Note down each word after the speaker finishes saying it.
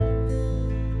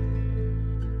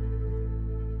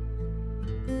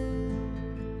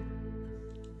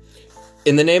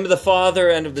In the name of the Father,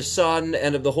 and of the Son,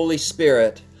 and of the Holy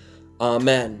Spirit.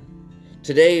 Amen.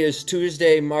 Today is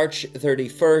Tuesday, March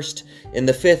 31st, in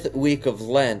the 5th week of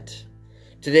Lent.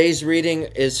 Today's reading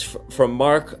is from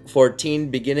Mark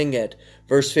 14, beginning at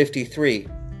verse 53.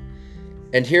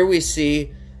 And here we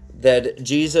see that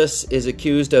Jesus is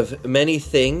accused of many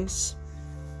things.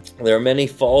 There are many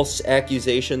false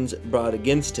accusations brought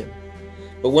against him.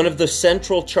 But one of the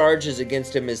central charges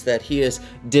against him is that he is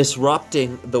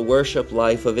disrupting the worship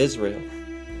life of Israel.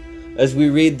 As we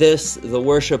read this, the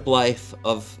worship life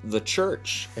of the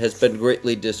church has been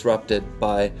greatly disrupted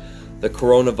by the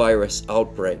coronavirus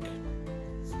outbreak.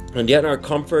 And yet our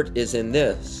comfort is in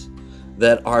this,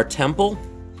 that our temple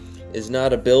is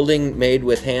not a building made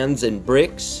with hands and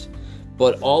bricks,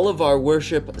 but all of our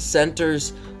worship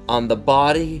centers on the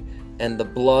body and the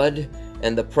blood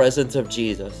and the presence of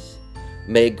Jesus.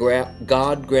 May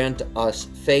God grant us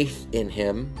faith in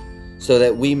him so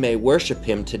that we may worship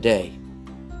him today.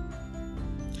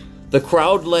 The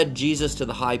crowd led Jesus to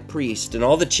the high priest, and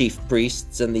all the chief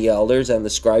priests and the elders and the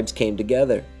scribes came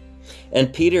together.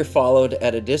 And Peter followed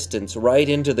at a distance right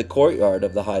into the courtyard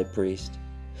of the high priest.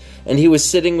 And he was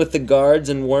sitting with the guards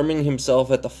and warming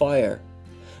himself at the fire.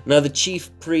 Now the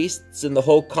chief priests and the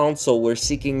whole council were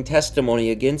seeking testimony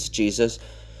against Jesus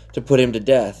to put him to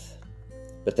death.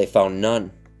 But they found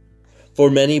none.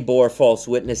 For many bore false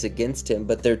witness against him,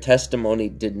 but their testimony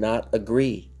did not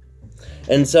agree.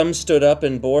 And some stood up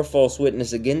and bore false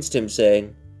witness against him,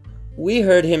 saying, "We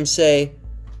heard him say,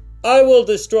 'I will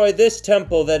destroy this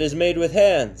temple that is made with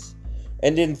hands,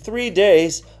 and in 3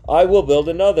 days I will build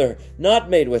another, not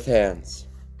made with hands.'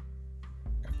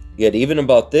 Yet even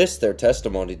about this their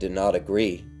testimony did not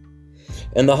agree.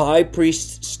 And the high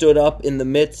priest stood up in the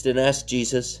midst and asked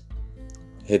Jesus,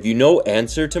 'Have you no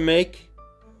answer to make?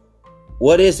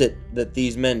 What is it that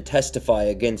these men testify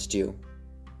against you?'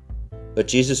 But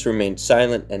Jesus remained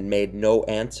silent and made no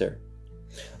answer.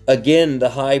 Again the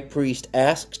high priest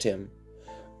asked him,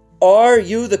 'Are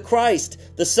you the Christ,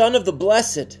 the Son of the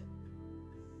Blessed?'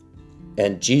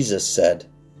 And Jesus said,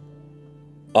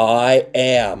 'I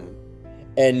am.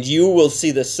 And you will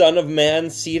see the Son of Man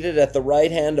seated at the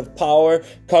right hand of power,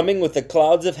 coming with the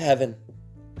clouds of heaven.'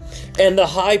 And the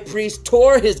high priest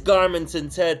tore his garments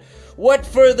and said, 'What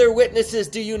further witnesses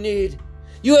do you need?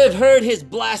 You have heard his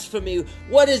blasphemy.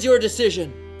 What is your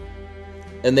decision?'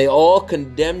 And they all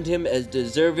condemned him as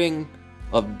deserving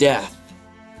of death.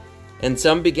 And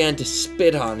some began to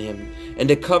spit on him, and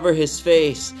to cover his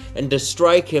face, and to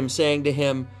strike him, saying to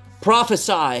him,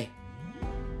 'Prophesy!'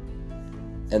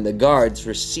 And the guards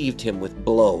received him with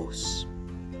blows.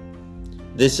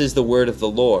 This is the word of the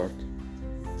Lord.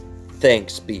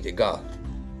 Thanks be to God.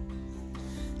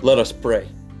 Let us pray.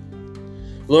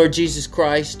 Lord Jesus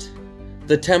Christ,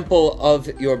 the temple of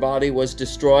your body was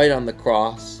destroyed on the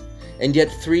cross, and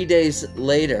yet 3 days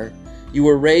later you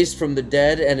were raised from the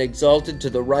dead and exalted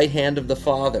to the right hand of the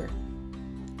Father.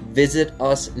 Visit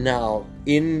us now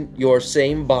in your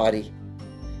same body,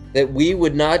 that we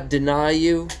would not deny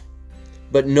you,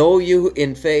 but know you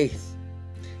in faith,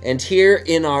 and hear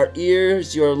in our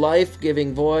ears your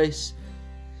life-giving voice,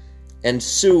 and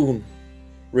soon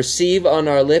receive on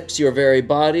our lips your very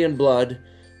body and blood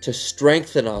to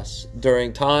strengthen us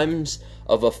during times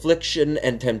of affliction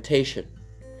and temptation.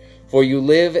 For you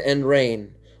live and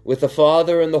reign with the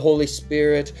Father and the Holy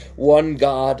Spirit, one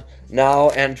God, now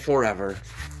and forever.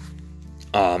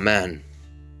 Amen.